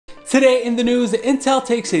Today in the news, Intel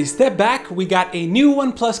takes a step back, we got a new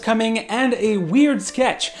OnePlus coming, and a weird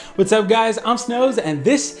sketch. What's up guys, I'm Snows, and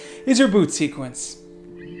this is your boot sequence.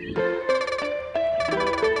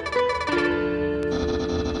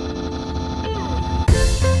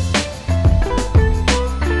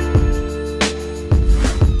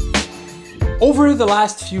 Over the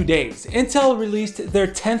last few days, Intel released their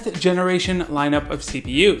 10th generation lineup of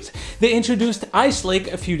CPUs. They introduced Ice Lake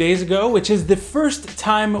a few days ago, which is the first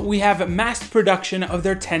time we have mass production of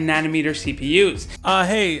their 10nm CPUs.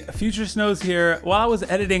 Hey, Future Snows here. While I was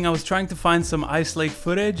editing, I was trying to find some Ice Lake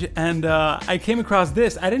footage, and I came across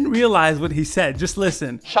this. I didn't realize what he said, just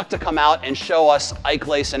listen. Chuck to come out and show us Ike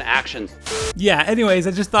Lace in action. Yeah, anyways,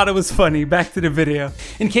 I just thought it was funny. Back to the video.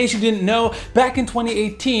 In case you didn't know, back in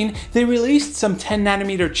 2018, they released some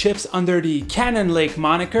 10nm chips under the Canon Lake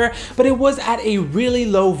moniker, but it was at a really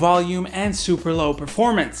low volume and super low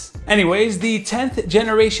performance. Anyways, the 10th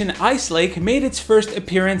generation Ice Lake made its first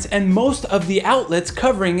appearance, and most of the outlets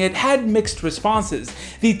covering it had mixed responses.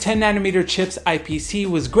 The 10nm chip's IPC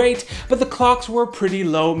was great, but the clocks were pretty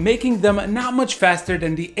low, making them not much faster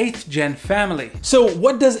than the 8th gen family. So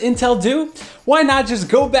what does Intel do? Why not just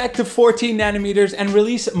go back to 14nm and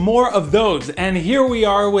release more of those? And here we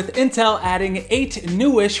are with Intel adding 8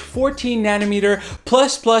 newish 14nm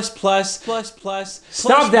plus.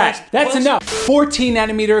 Stop that! That's enough!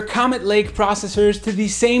 14nm Comet Lake processors to the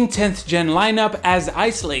same 10th gen lineup as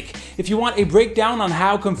Ice Lake. If you want a breakdown on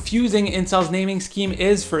how confusing Intel's naming scheme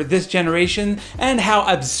is for this generation and how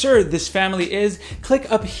absurd this family is,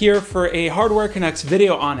 click up here for a Hardware Canucks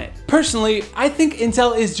video on it. Personally, I think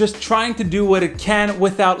Intel is just trying to do what it can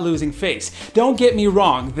without losing face. Don't get me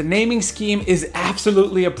wrong, the naming scheme is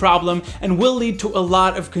absolutely a problem and will lead to a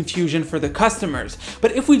lot of confusion for the customers.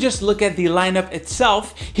 But if we just look at the lineup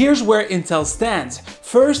itself, here's where Intel stands.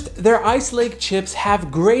 First, their Ice Lake chips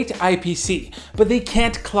have great IPC, but they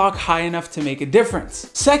can't clock high enough to make a difference.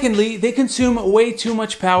 Secondly, they consume way too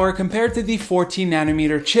much power compared to the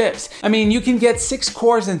 14nm chips. I mean, you can get 6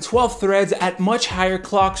 cores and 12 threads at much higher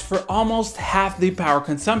clocks for almost half the power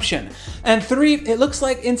consumption. And 3, it looks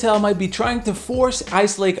like Intel might be trying to force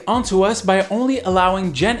Ice Lake onto us by only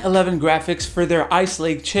allowing Gen 11 graphics for their Ice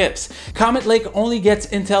Lake chips. Comet Lake only gets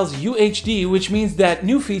Intel's UHD, which means that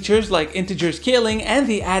new features like integer scaling and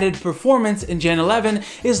the added performance in Gen 11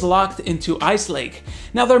 is locked into Ice Lake.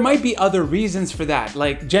 Now there might be other reasons for that,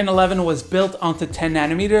 like Gen 11 was built onto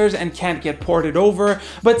 10nm and can't get ported over,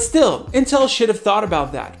 but still, Intel should have thought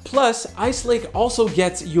about that. Plus, Ice Lake also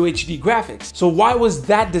gets UHD graphics, so why was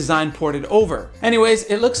that design ported over? Anyways,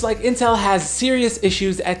 it looks like Intel has serious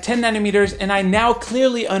issues at 10nm, and I now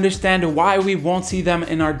clearly understand why we won't see them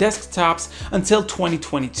in our desktops until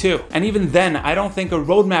 2022. And even then, I don't think a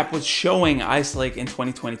roadmap was showing Ice Lake in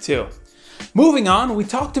 2022. Moving on, we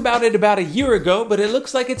talked about it about a year ago, but it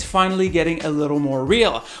looks like it's finally getting a little more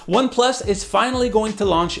real. OnePlus is finally going to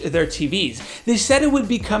launch their TVs. They said it would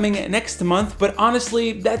be coming next month, but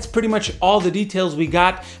honestly, that's pretty much all the details we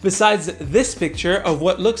got besides this picture of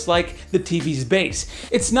what looks like the TV's base.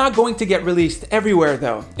 It's not going to get released everywhere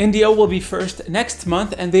though. India will be first next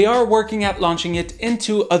month, and they are working at launching it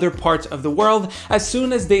into other parts of the world as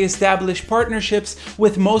soon as they establish partnerships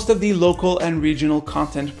with most of the local and regional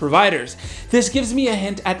content providers. This gives me a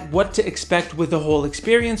hint at what to expect with the whole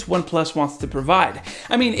experience OnePlus wants to provide.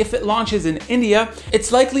 I mean, if it launches in India,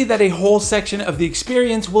 it's likely that a whole section of the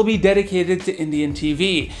experience will be dedicated to Indian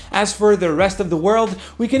TV. As for the rest of the world,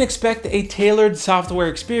 we can expect a tailored software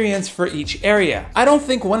experience for each area. I don't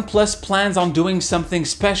think OnePlus plans on doing something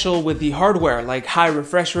special with the hardware, like high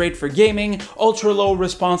refresh rate for gaming, ultra low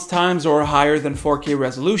response times, or higher than 4K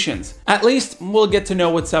resolutions. At least, we'll get to know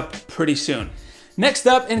what's up pretty soon. Next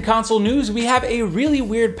up in console news, we have a really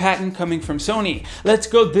weird patent coming from Sony. Let's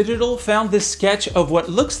Go Digital found this sketch of what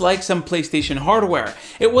looks like some PlayStation hardware.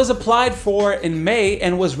 It was applied for in May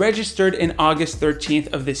and was registered in August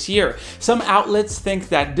 13th of this year. Some outlets think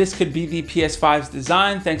that this could be the PS5's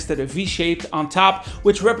design thanks to the V-shape on top,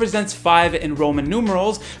 which represents 5 in Roman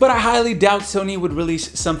numerals, but I highly doubt Sony would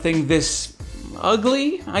release something this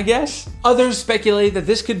ugly, I guess. Others speculate that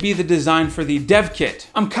this could be the design for the dev kit.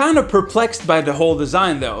 I'm kind of perplexed by the whole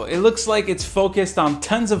design though. It looks like it's focused on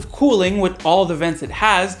tons of cooling with all the vents it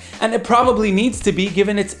has, and it probably needs to be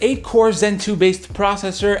given its 8-core Zen 2 based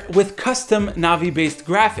processor with custom Navi based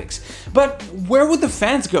graphics. But where would the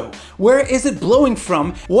fans go? Where is it blowing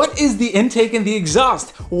from? What is the intake and the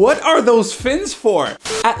exhaust? What are those fins for?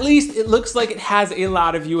 At least it looks like it has a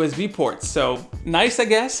lot of USB ports, so nice I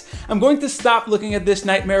guess. I'm going to stop looking at this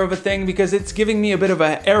nightmare of a thing because it's giving me a bit of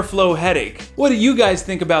an airflow headache. What do you guys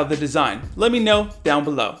think about the design? Let me know down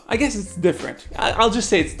below. I guess it's different. I'll just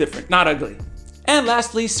say it's different, not ugly. And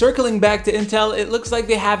lastly, circling back to Intel, it looks like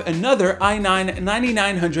they have another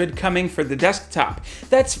i9-9900 coming for the desktop.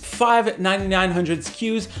 That's 5 9900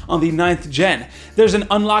 SKUs on the 9th gen. There's an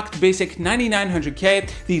unlocked basic 9900K,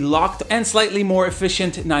 the locked and slightly more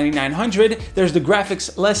efficient 9900, there's the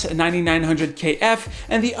graphics less 9900KF,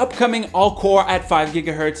 and the upcoming all-core at 5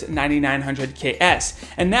 GHz 9900KS.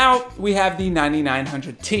 And now we have the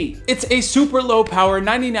 9900T. It's a super low power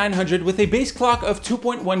 9900 with a base clock of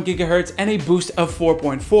 2.1 GHz and a boost of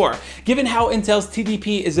 4.4. Given how Intel's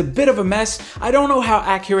TDP is a bit of a mess, I don't know how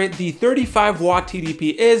accurate the 35 watt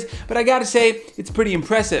TDP is, but I gotta say, it's pretty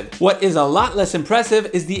impressive. What is a lot less impressive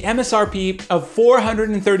is the MSRP of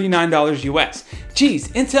 $439 US. Geez,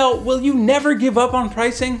 Intel, will you never give up on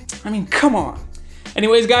pricing? I mean, come on.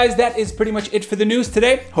 Anyways, guys, that is pretty much it for the news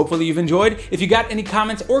today. Hopefully you've enjoyed. If you got any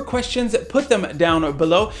comments or questions, put them down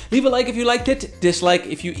below. Leave a like if you liked it, dislike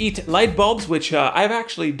if you eat light bulbs, which I've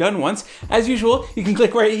actually done once. As usual, you can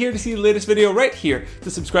click right here to see the latest video right here to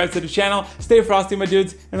subscribe to the channel. Stay frosty, my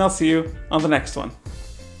dudes, and I'll see you on the next one.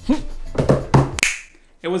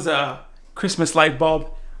 It was a Christmas light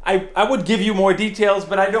bulb. I would give you more details,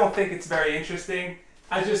 but I don't think it's very interesting.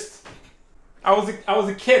 I was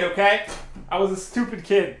a kid, okay? I was a stupid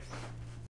kid.